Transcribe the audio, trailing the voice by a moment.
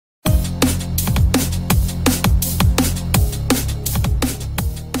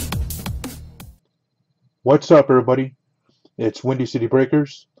What's up, everybody? It's Windy City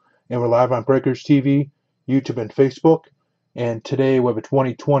Breakers, and we're live on Breakers TV, YouTube, and Facebook. And today we have a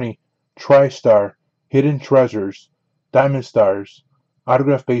 2020 Tristar Hidden Treasures Diamond Stars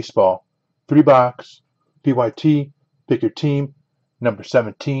Autograph Baseball 3-box PYT. Pick your team, number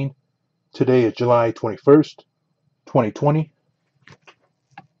 17. Today is July 21st, 2020.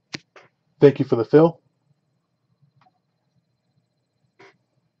 Thank you for the fill.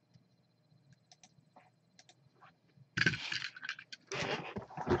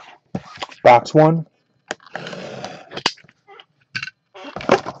 Box 1.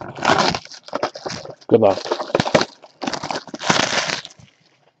 Good luck.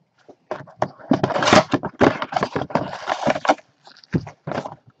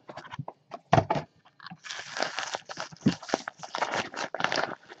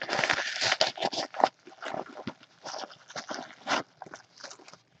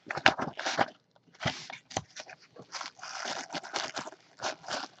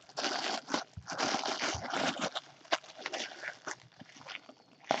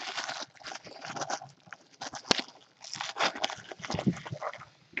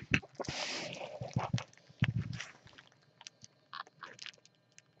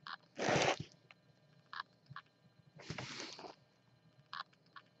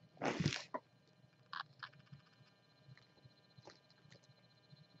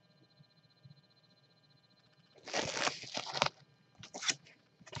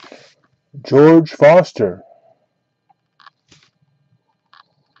 George Foster.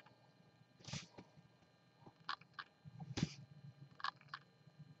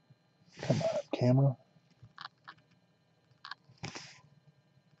 Come on, camera.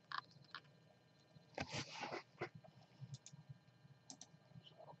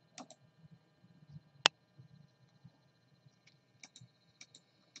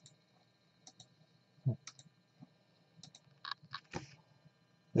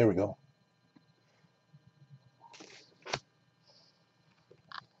 There we go.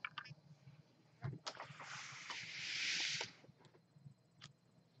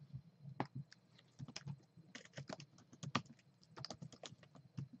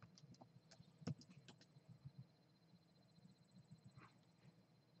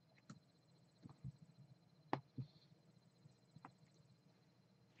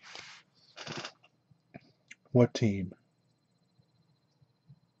 What team?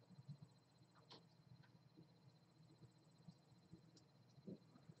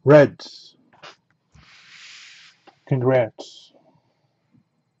 Reds. Congrats.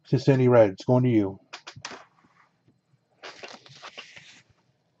 Cincinnati Reds, going to you.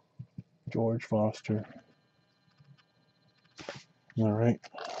 George Foster. All right.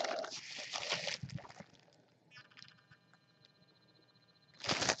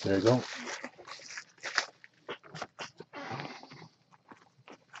 There you go.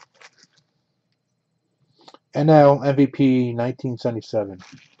 NL MVP 1977.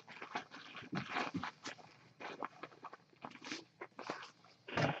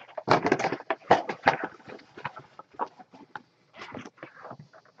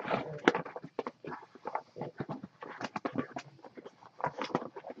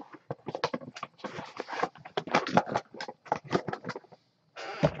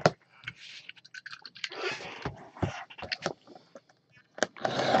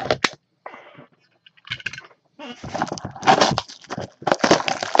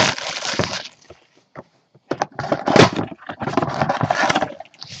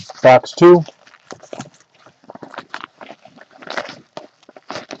 Box 2.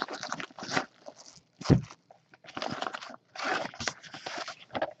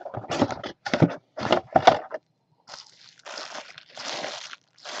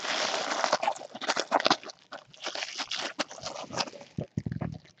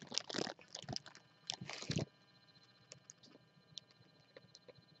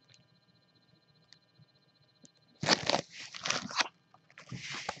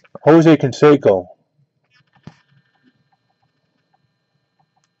 Jose Canseco.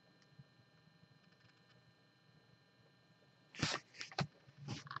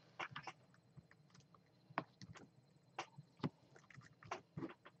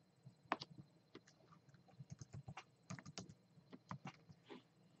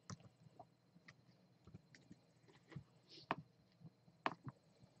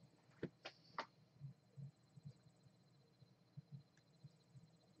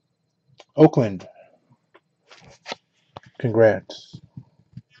 Oakland. Congrats.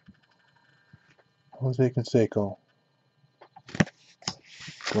 Jose Canseco.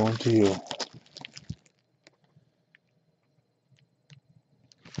 Going to you.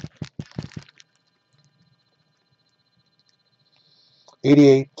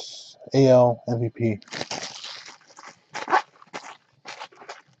 88 AL MVP.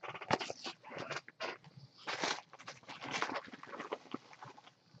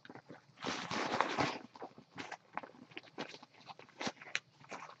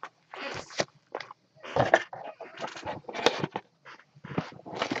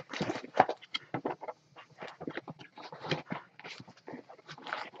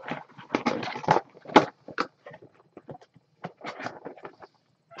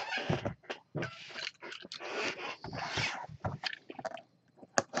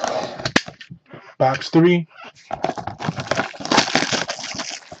 Box 3.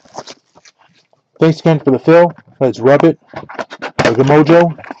 Thanks again for the fill. Let's rub it like a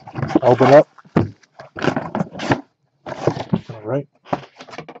mojo. Open up. Alright.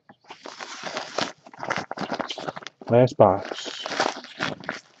 Last box.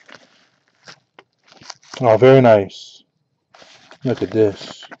 Oh, very nice. Look at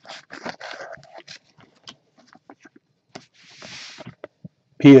this.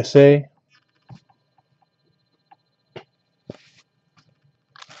 PSA.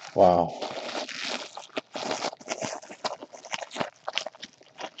 Wow.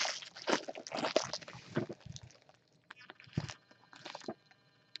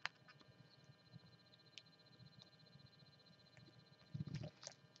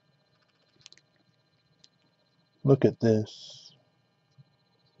 Look at this.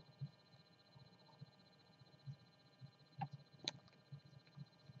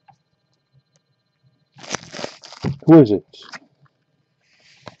 Who is it?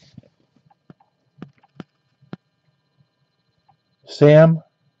 Sam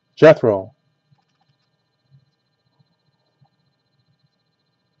Jethro.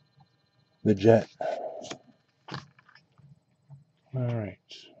 The Jet. Alright.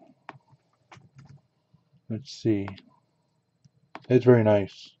 Let's see. That's very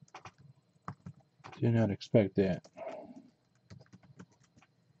nice. Did not expect that.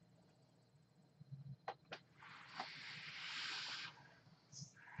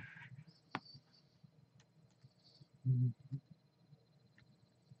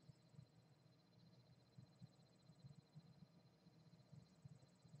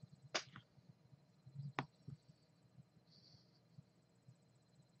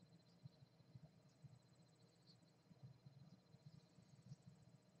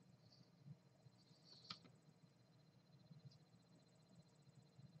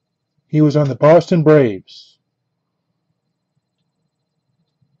 He was on the Boston Braves,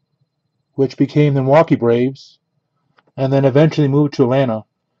 which became the Milwaukee Braves, and then eventually moved to Atlanta.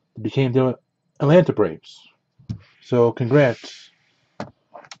 It became the Atlanta Braves. So congrats,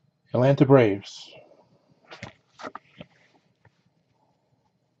 Atlanta Braves.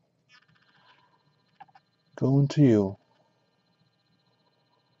 Going to you.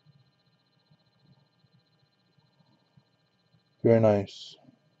 Very nice.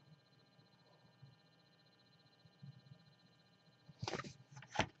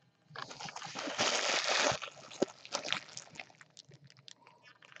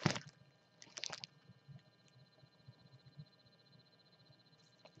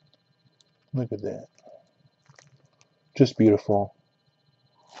 Look at that. Just beautiful.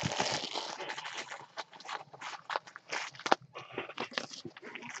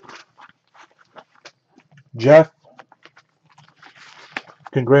 Jeff,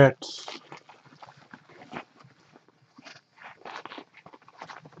 congrats.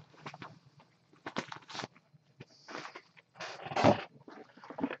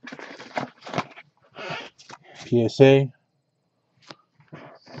 PSA.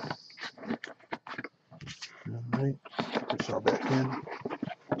 Alright, put this all back in.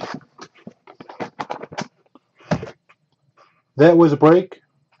 That was a break.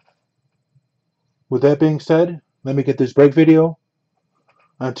 With that being said, let me get this break video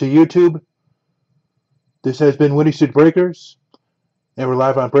onto YouTube. This has been Windy City Breakers, and we're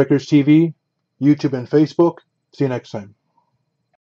live on Breakers TV, YouTube, and Facebook. See you next time.